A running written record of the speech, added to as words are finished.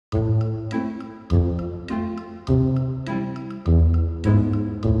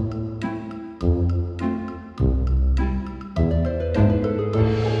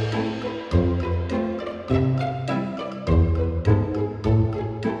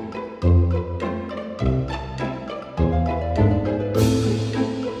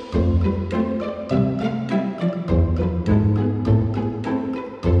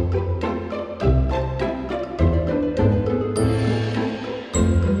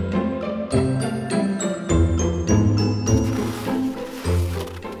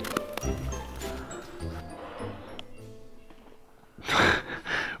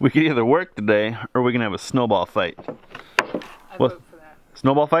We could either work today or we can have a snowball fight. I vote for that.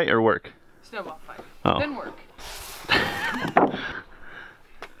 Snowball fight or work? Snowball fight. Oh. Then work.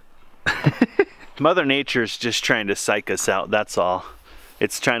 Mother Nature's just trying to psych us out, that's all.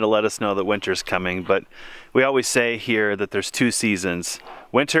 It's trying to let us know that winter's coming, but we always say here that there's two seasons,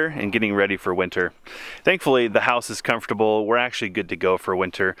 winter and getting ready for winter. Thankfully, the house is comfortable. We're actually good to go for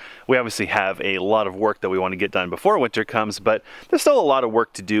winter. We obviously have a lot of work that we want to get done before winter comes, but there's still a lot of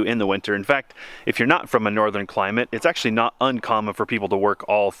work to do in the winter. In fact, if you're not from a northern climate, it's actually not uncommon for people to work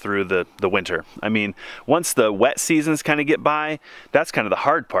all through the winter. I mean, once the wet seasons kind of get by, that's kind of the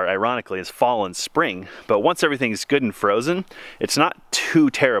hard part, ironically, is fall and spring. But once everything's good and frozen, it's not too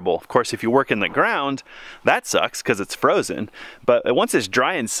terrible. Of course, if you work in the ground, that sucks because it's frozen. But once it's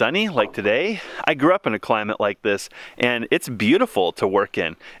dry and sunny, like today, I grew up in a climate like this, and it's beautiful to work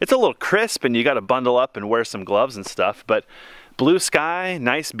in. It's a little crisp, and you got to bundle up and wear some gloves and stuff, but blue sky,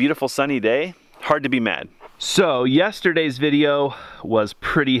 nice, beautiful sunny day, hard to be mad. So yesterday's video was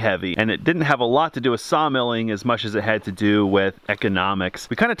pretty heavy, and it didn't have a lot to do with sawmilling as much as it had to do with economics.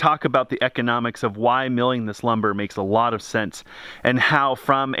 We kind of talk about the economics of why milling this lumber makes a lot of sense, and how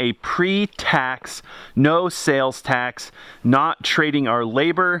from a pre-tax, no sales tax, not trading our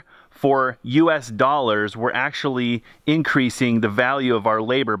labor for US dollars, we're actually increasing the value of our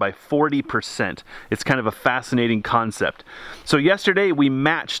labor by 40%. It's kind of a fascinating concept. So yesterday we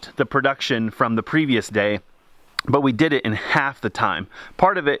matched the production from the previous day, but we did it in half the time.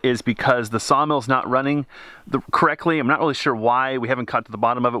 Part of it is because the sawmill's not running correctly. I'm not really sure why. We haven't got to the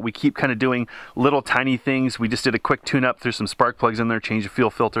bottom of it. We keep kind of doing little tiny things. We just did a quick tune-up, threw some spark plugs in there, changed the fuel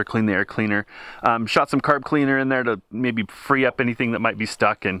filter, cleaned the air cleaner, shot some carb cleaner in there to maybe free up anything that might be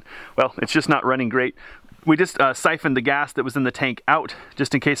stuck, and well, it's just not running great. We just siphoned the gas that was in the tank out,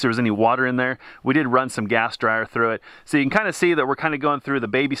 just in case there was any water in there. We did run some gas dryer through it. So you can kind of see that we're kind of going through the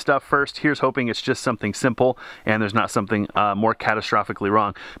baby stuff first. Here's hoping it's just something simple and there's not something more catastrophically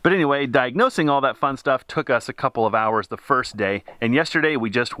wrong. But anyway, diagnosing all that fun stuff took us a couple of hours the first day. And yesterday we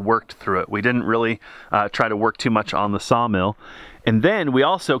just worked through it. We didn't really try to work too much on the sawmill. And then we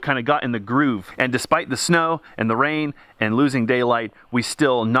also kind of got in the groove, and despite the snow and the rain and losing daylight, we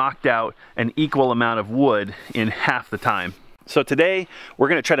still knocked out an equal amount of wood in half the time. So today we're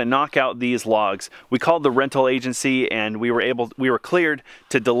going to try to knock out these logs. We called the rental agency, and we were cleared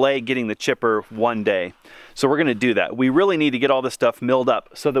to delay getting the chipper one day. So we're going to do that. We really need to get all this stuff milled up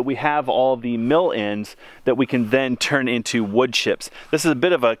so that we have all the mill ends that we can then turn into wood chips. This is a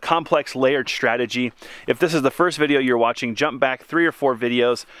bit of a complex layered strategy. If this is the first video you're watching, jump back 3 or 4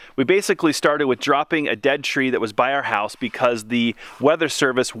 videos. We basically started with dropping a dead tree that was by our house because the weather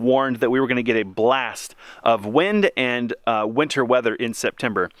service warned that we were going to get a blast of wind and winter weather in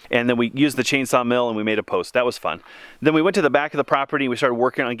September. And then we used the chainsaw mill and we made a post. That was fun. Then we went to the back of the property and we started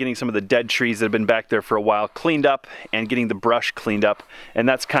working on getting some of the dead trees that have been back there for a while cleaned up and getting the brush cleaned up, and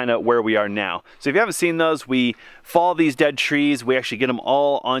that's kind of where we are now. So if you haven't seen those, we fall these dead trees, we actually get them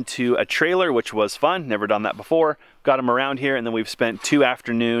all onto a trailer, which was fun, never done that before. Got them around here, and then we've spent 2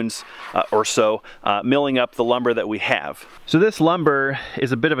 afternoons or so milling up the lumber that we have. So this lumber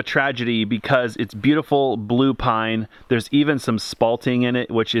is a bit of a tragedy because it's beautiful blue pine. There's even some spalting in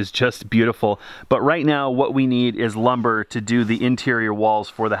it, which is just beautiful. But right now what we need is lumber to do the interior walls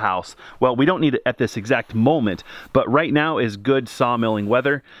for the house. Well, we don't need it at this exact moment, but right now is good sawmilling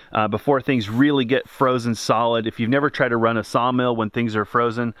weather before things really get frozen solid. If you've never tried to run a sawmill when things are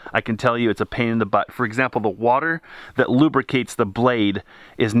frozen, I can tell you it's a pain in the butt. For example, the water that lubricates the blade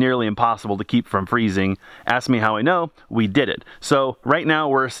is nearly impossible to keep from freezing. Ask me how I know. We did it. So right now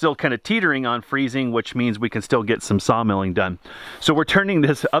we're still kind of teetering on freezing, which means we can still get some sawmilling done. So we're turning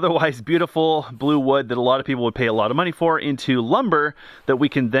this otherwise beautiful blue wood that a lot of people would pay a lot of money for into lumber that we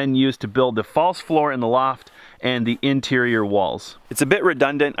can then use to build the false floor in the loft and the interior walls. It's a bit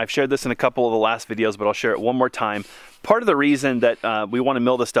redundant. I've shared this in a couple of the last videos, but I'll share it one more time. Part of the reason that we want to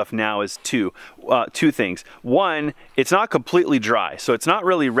mill this stuff now is two things. One, it's not completely dry, so it's not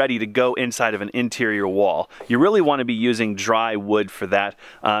really ready to go inside of an interior wall. You really want to be using dry wood for that.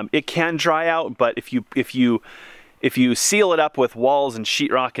 It can dry out, but if you seal it up with walls and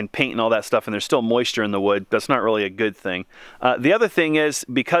sheetrock and paint and all that stuff and there's still moisture in the wood, that's not really a good thing. The other thing is,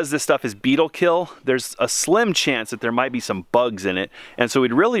 because this stuff is beetle kill, there's a slim chance that there might be some bugs in it. And so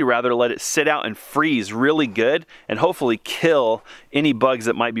we'd really rather let it sit out and freeze really good and hopefully kill any bugs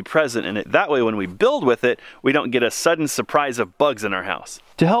that might be present in it. That way when we build with it, we don't get a sudden surprise of bugs in our house.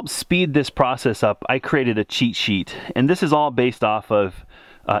 To help speed this process up, I created a cheat sheet. And this is all based off of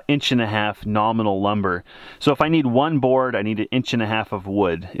 1.5" nominal lumber. So if I need 1 board, I need 1.5" of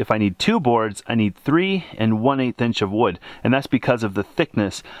wood. If I need 2 boards, I need 3 1/8 inch of wood, and that's because of the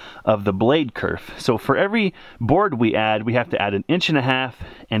thickness of the blade kerf. So for every board we add, we have to add 1.5"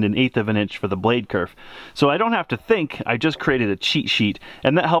 and 1/8 of an inch for the blade kerf. So I don't have to think, I just created a cheat sheet,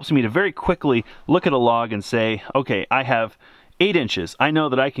 and that helps me to very quickly look at a log and say, okay, I have 8 inches. I know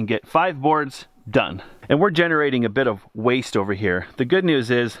that I can get 5 boards, done. And we're generating a bit of waste over here. The good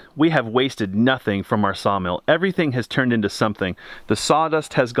news is we have wasted nothing from our sawmill. Everything has turned into something. The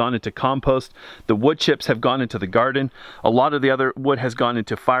sawdust has gone into compost, the wood chips have gone into the garden, a lot of the other wood has gone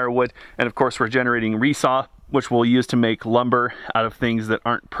into firewood, and of course we're generating resaw, which we'll use to make lumber out of things that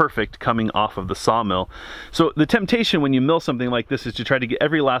aren't perfect coming off of the sawmill. So the temptation when you mill something like this is to try to get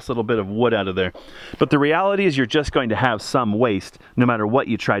every last little bit of wood out of there. But the reality is you're just going to have some waste no matter what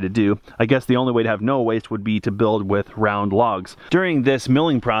you try to do. I guess the only way to have no waste would be to build with round logs. During this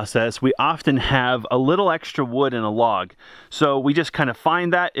milling process, we often have a little extra wood in a log. So we just kind of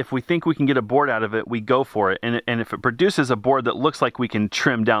find that. If we think we can get a board out of it, we go for it. And if it produces a board that looks like we can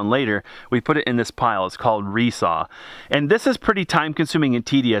trim down later, we put it in this pile. It's called resaw. And this is pretty time consuming and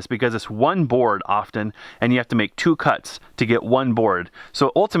tedious because it's 1 board often, and you have to make 2 cuts to get 1 board.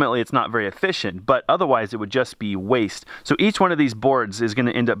 So ultimately it's not very efficient, but otherwise it would just be waste. So each one of these boards is going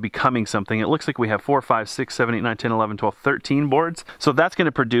to end up becoming something. It looks like we have 4, 5, 6, 7, 8, 9, 10, 11, 12, 13 boards. So that's going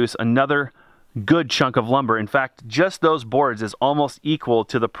to produce another good chunk of lumber. In fact, just those boards is almost equal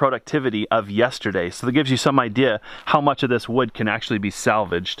to the productivity of yesterday. So that gives you some idea how much of this wood can actually be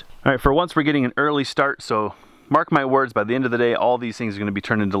salvaged. All right, for once we're getting an early start, so mark my words, by the end of the day, all these things are going to be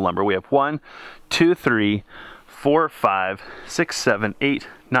turned into lumber. We have 1, 2, 3, 4, 5, 6, 7, 8,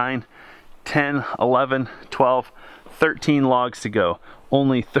 9, 10, 11, 12, 13 logs to go.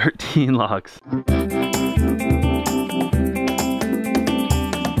 Only 13 logs.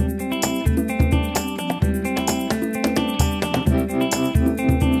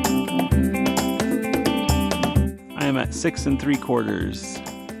 I'm at 6 3/4,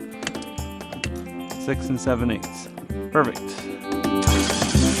 6 7/8. Perfect.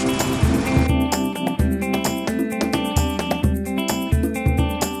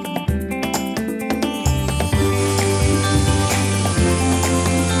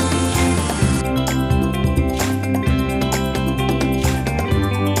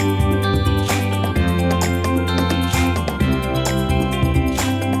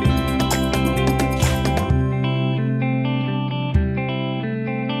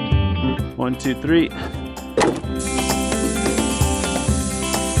 One, two, three.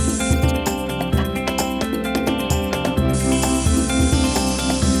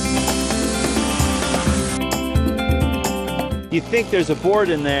 You think there's a board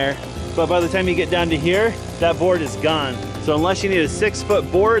in there, but by the time you get down to here, that board is gone. So unless you need a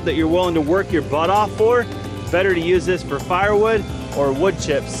 6-foot board that you're willing to work your butt off for, better to use this for firewood or wood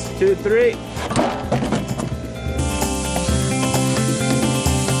chips. 2, 3.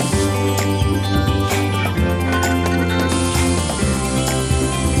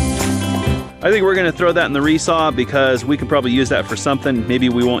 I think we're gonna throw that in the resaw because we could probably use that for something. Maybe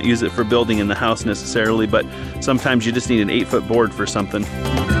we won't use it for building in the house necessarily, but sometimes you just need an 8-foot board for something.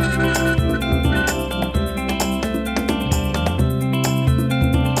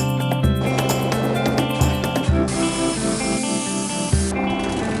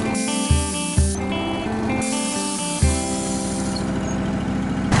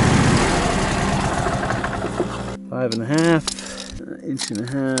 Five and a half, 1.5 inches,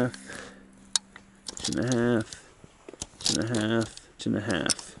 1.5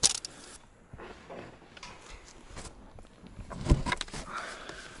 inches.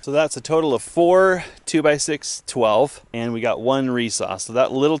 So that's a total of 4 2x6 12, and we got 1 resaw. So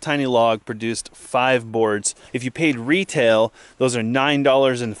that little tiny log produced 5 boards. If you paid retail, those are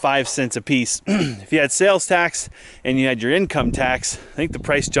 $9.05 a piece. If you had sales tax and you had your income tax, I think the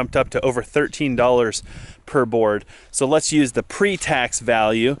price jumped up to over $13 per board. So let's use the pre-tax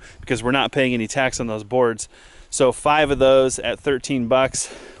value because we're not paying any tax on those boards. So 5 of those at 13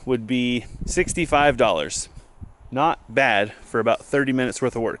 bucks would be $65. Not bad for about 30 minutes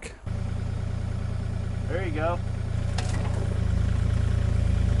worth of work. There you go.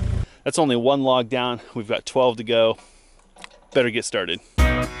 That's only 1 log down. We've got 12 to go. Better get started.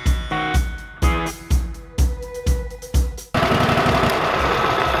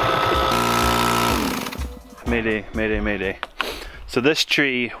 Mayday, mayday, mayday. So this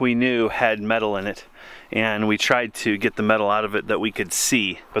tree we knew had metal in it, and we tried to get the metal out of it that we could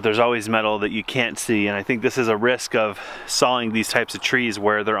see, but there's always metal that you can't see, and I think this is a risk of sawing these types of trees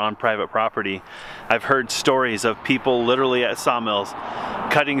where they're on private property. I've heard stories of people literally at sawmills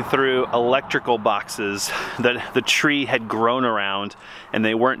cutting through electrical boxes that the tree had grown around, and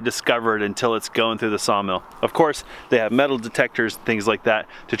they weren't discovered until it's going through the sawmill. Of course, they have metal detectors, things like that,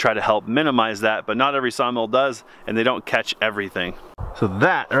 to try to help minimize that, but not every sawmill does, and they don't catch everything. So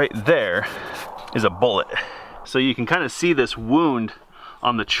that right there is a bullet. So you can kind of see this wound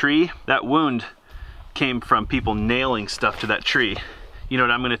on the tree. That wound came from people nailing stuff to that tree. You know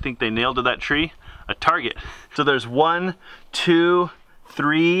what I'm gonna think they nailed to that tree? A target. So there's 1, 2,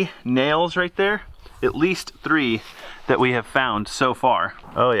 3 nails right there. At least 3 that we have found so far.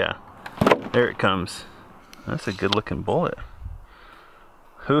 Oh yeah, there it comes. That's a good looking bullet.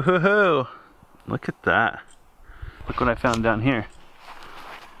 Hoo hoo hoo. Look at that. Look what I found down here.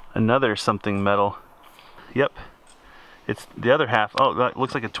 Another something metal. Yep, it's the other half. Oh, that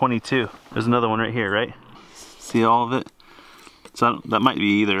looks like a 22. There's another one right here, right? See all of it? So that might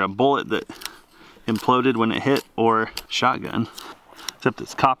be either a bullet that imploded when it hit or shotgun. Except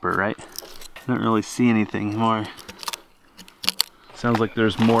it's copper, right? I don't really see anything more. Sounds like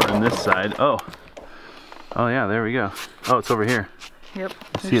there's more on this side. Oh yeah, there we go. Oh, it's over here. Yep.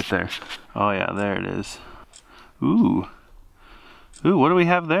 I see it there. Oh yeah, there it is. Ooh, what do we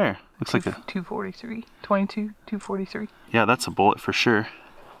have there? Looks like a 243, 22, 243. Yeah, that's a bullet for sure.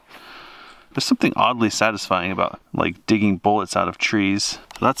 There's something oddly satisfying about like digging bullets out of trees.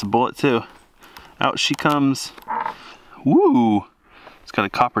 So that's a bullet too. Out she comes. Woo! It's got a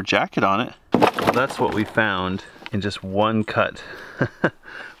copper jacket on it. Well, that's what we found in just one cut.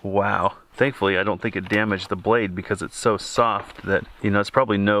 Wow. Thankfully, I don't think it damaged the blade because it's so soft that, you know, it's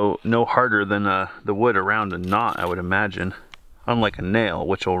probably no harder than the wood around a knot, I would imagine. Unlike a nail,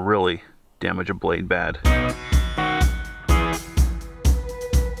 which will really damage a blade bad.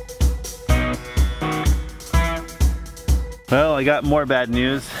 Well, I got more bad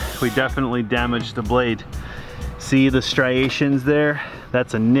news. We definitely damaged the blade. See the striations there?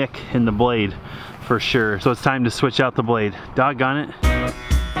 That's a nick in the blade for sure. So it's time to switch out the blade. Doggone it.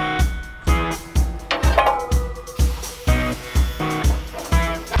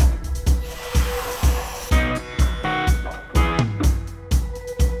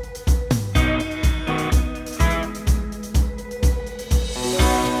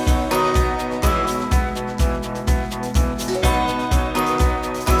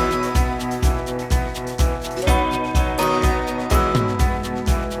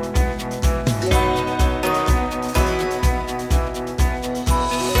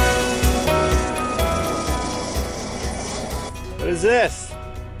 What is this?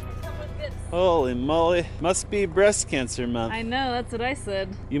 Holy moly. Must be breast cancer month. I know, that's what I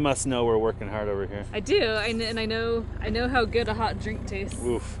said. You must know we're working hard over here. I do, and I know how good a hot drink tastes.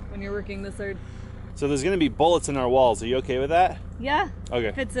 Oof. When you're working this hard. So there's gonna be bullets in our walls. Are you okay with that? Yeah.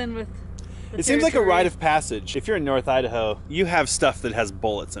 Okay. Fits in with the It seems like a territory. rite of passage. If you're in North Idaho, you have stuff that has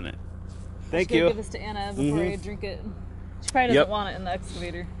bullets in it. Thank you. Give this to Anna before I drink it. She probably doesn't want it in the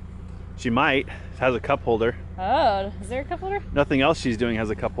excavator. She might. It has a cup holder. Oh, is there a cup holder? Nothing else she's doing has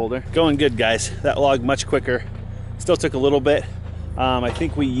a cup holder. Going good, guys. That log much quicker. Still took a little bit. I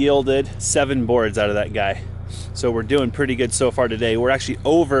think we yielded 7 boards out of that guy. So we're doing pretty good so far today. We're actually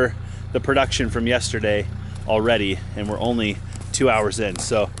over the production from yesterday already, and we're only 2 hours in.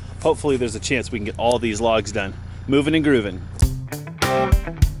 So hopefully there's a chance we can get all these logs done. Moving and grooving.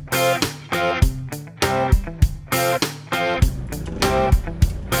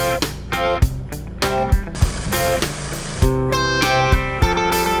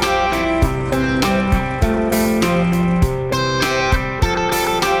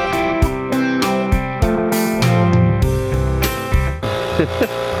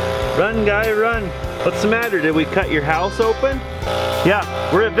 Run, guy, run. What's the matter? Did we cut your house open?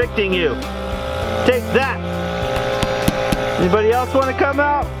 Yeah, we're evicting you. Take that. Anybody else want to come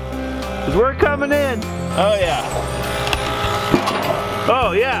out? Because we're coming in. Oh, yeah.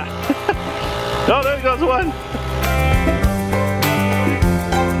 Oh, yeah. Oh, there goes one.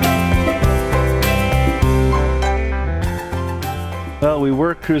 Well, we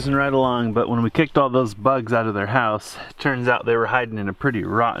were cruising right along, but when we kicked all those bugs out of their house, it turns out they were hiding in a pretty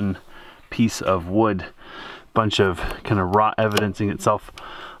rotten piece of wood. Bunch of kind of rot evidencing itself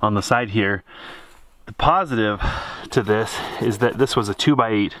on the side here. The positive to this is that this was a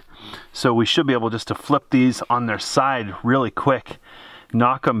 2x8, so we should be able just to flip these on their side really quick,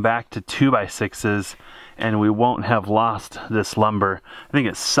 knock them back to 2x6s, and we won't have lost this lumber. I think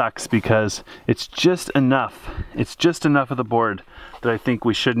it sucks because it's just enough of the board that I think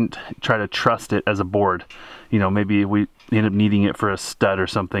we shouldn't try to trust it as a board. You know, maybe we end up needing it for a stud or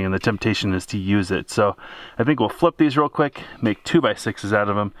something, and the temptation is to use it. So I think we'll flip these real quick, make 2x6s out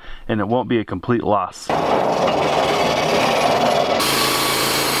of them, and it won't be a complete loss.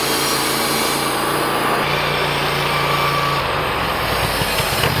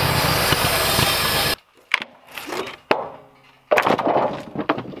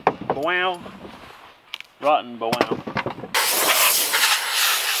 Wow. Rotten wow.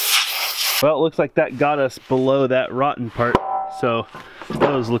 Well, it looks like that got us below that rotten part, so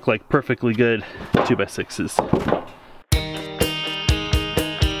those look like perfectly good 2x6s.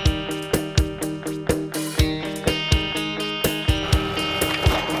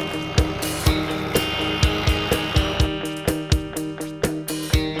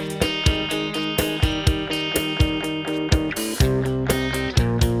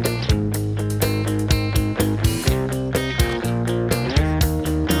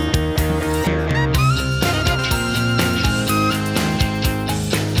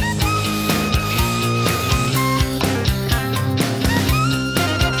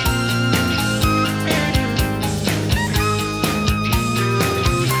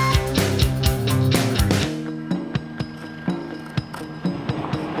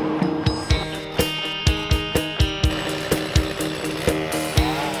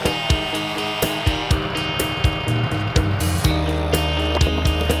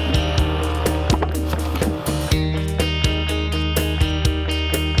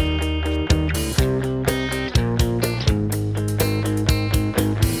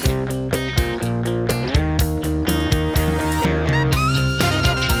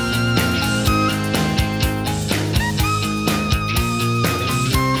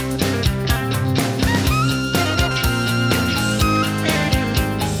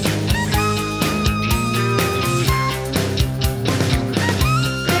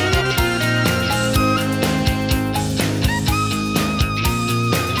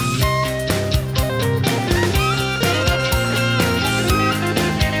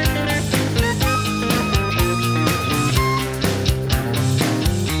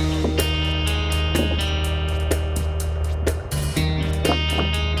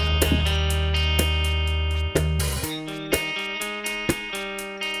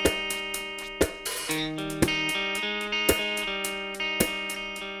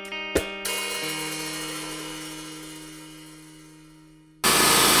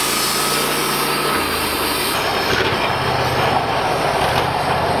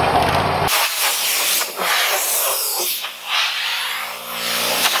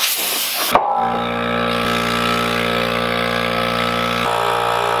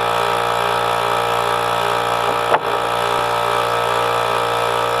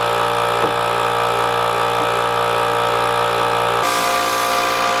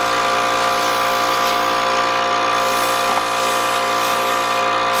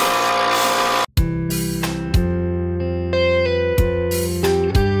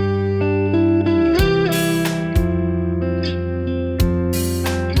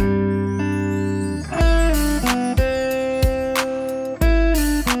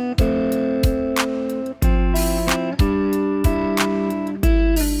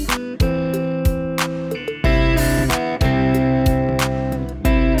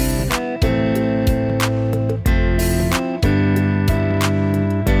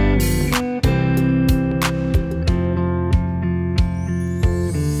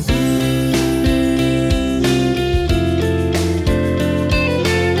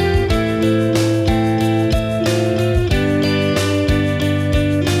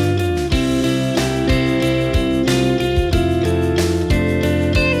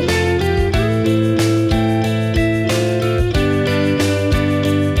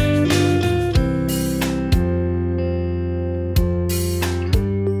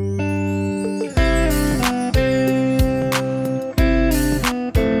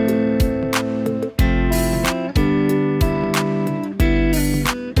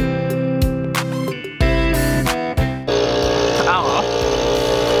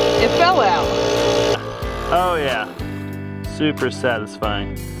 Oh yeah, super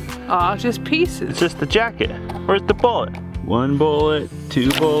satisfying. Aw, just pieces. It's just the jacket. Where's the bullet? One bullet,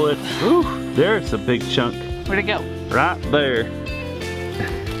 two bullets. Ooh, there's a big chunk. Where'd it go? Right there.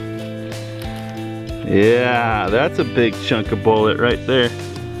 Yeah, that's a big chunk of bullet right there.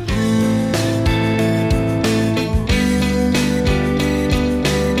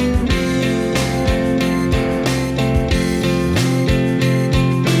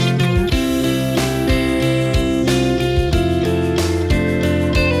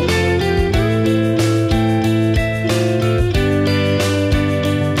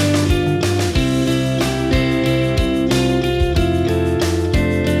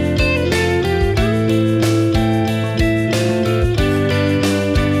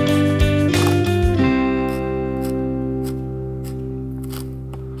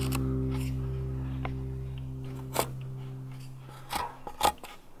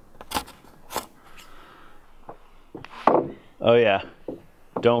 Oh yeah.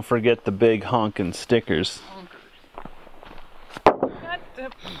 Don't forget the big honkin' stickers.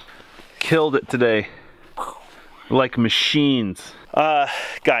 Killed it today. Like machines.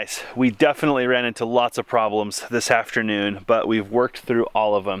 Guys, we definitely ran into lots of problems this afternoon, but we've worked through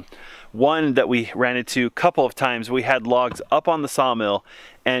all of them. One that we ran into a couple of times, we had logs up on the sawmill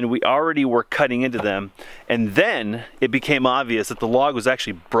and we already were cutting into them, and then it became obvious that the log was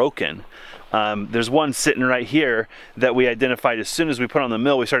actually broken. There's one sitting right here that we identified as soon as we put on the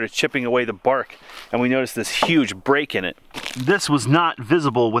mill. We started chipping away the bark and we noticed this huge break in it. This was not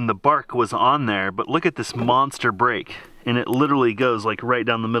visible when the bark was on there, but look at this monster break. And it literally goes like right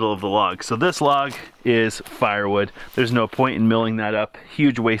down the middle of the log. So this log is firewood. There's no point in milling that up.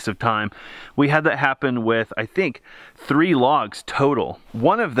 Huge waste of time. We had that happen with, I think, 3 logs total.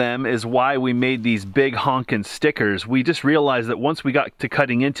 One of them is why we made these big honkin' stickers. We just realized that once we got to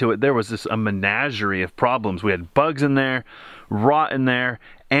cutting into it, there was a menagerie of problems. We had bugs in there, rot in there,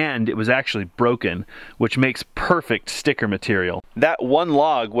 and it was actually broken, which makes perfect sticker material. That one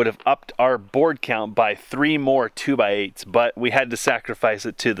log would have upped our board count by 3 more 2x8s, but we had to sacrifice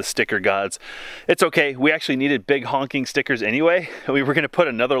it to the sticker gods. It's okay, we actually needed big honking stickers anyway. We were gonna put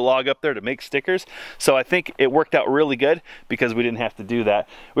another log up there to make stickers, so I think it worked out really good because we didn't have to do that.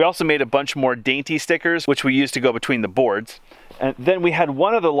 We also made a bunch more dainty stickers, which we used to go between the boards. And then we had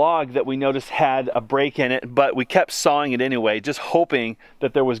one other log that we noticed had a break in it, but we kept sawing it anyway, just hoping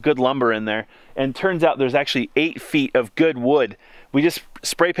that there was good lumber in there. And turns out there's actually 8 feet of good wood. We just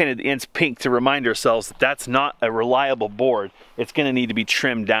spray painted the ends pink to remind ourselves that that's not a reliable board. It's gonna need to be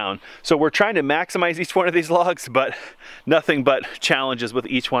trimmed down. So we're trying to maximize each one of these logs, but nothing but challenges with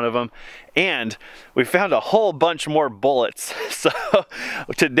each one of them. And we found a whole bunch more bullets. So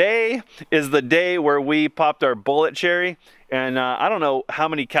today is the day where we popped our bullet cherry. And I don't know how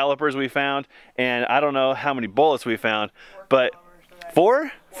many calipers we found, and I don't know how many bullets we found, but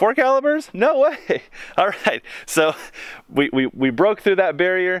 4 calibers? No way. All right, so we broke through that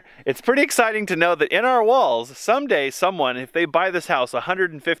barrier. It's pretty exciting to know that in our walls, someday someone, if they buy this house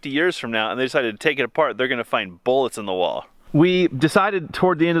 150 years from now and they decided to take it apart, they're gonna find bullets in the wall. We decided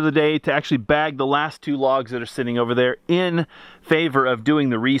toward the end of the day to actually bag the last 2 logs that are sitting over there in favor of doing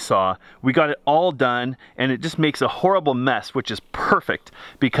the resaw. We got it all done, and it just makes a horrible mess, which is perfect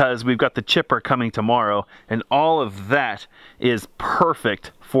because we've got the chipper coming tomorrow, and all of that is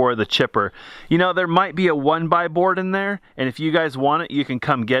perfect for the chipper. You know, there might be a 1x board in there, and if you guys want it, you can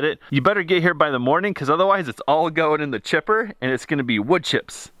come get it. You better get here by the morning, because otherwise it's all going in the chipper, and it's gonna be wood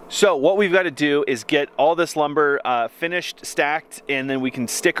chips. So what we've got to do is get all this lumber finished, stacked, and then we can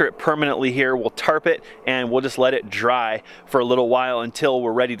sticker it permanently here. We'll tarp it and we'll just let it dry for a little while until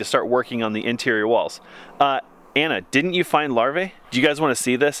we're ready to start working on the interior walls. Anna, didn't you find larvae? Do you guys want to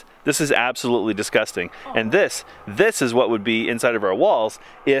see this? This is absolutely disgusting. And this is what would be inside of our walls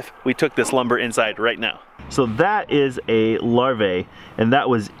if we took this lumber inside right now. So that is a larvae, and that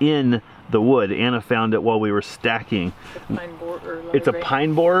was in the wood. Anna found it while we were stacking. Pine borer. It's a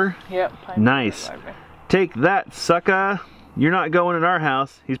pine borer? Yep. Pine nice. Borer. Take that, sucker. You're not going in our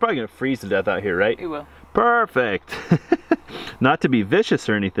house. He's probably gonna freeze to death out here, right? He will. Perfect. Not to be vicious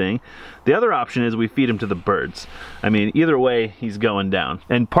or anything. The other option is we feed him to the birds. I mean, either way, he's going down.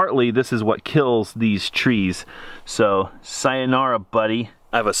 And partly this is what kills these trees. So, sayonara, buddy.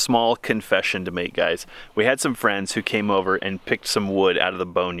 I have a small confession to make, guys. We had some friends who came over and picked some wood out of the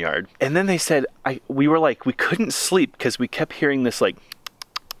boneyard. And then they said, we were like, we couldn't sleep because we kept hearing this like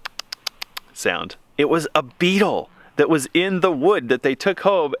sound. It was a beetle that was in the wood that they took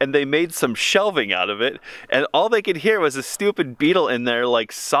home, and they made some shelving out of it, and all they could hear was a stupid beetle in there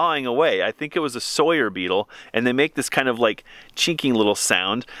like sawing away. I think it was a Sawyer beetle, and they make this kind of like chinking little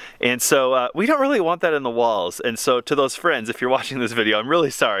sound, and so we don't really want that in the walls. And so to those friends, if you're watching this video, I'm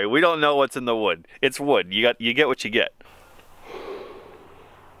really sorry. We don't know what's in the wood. It's wood. You get what you get.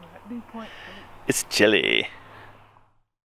 It's chilly.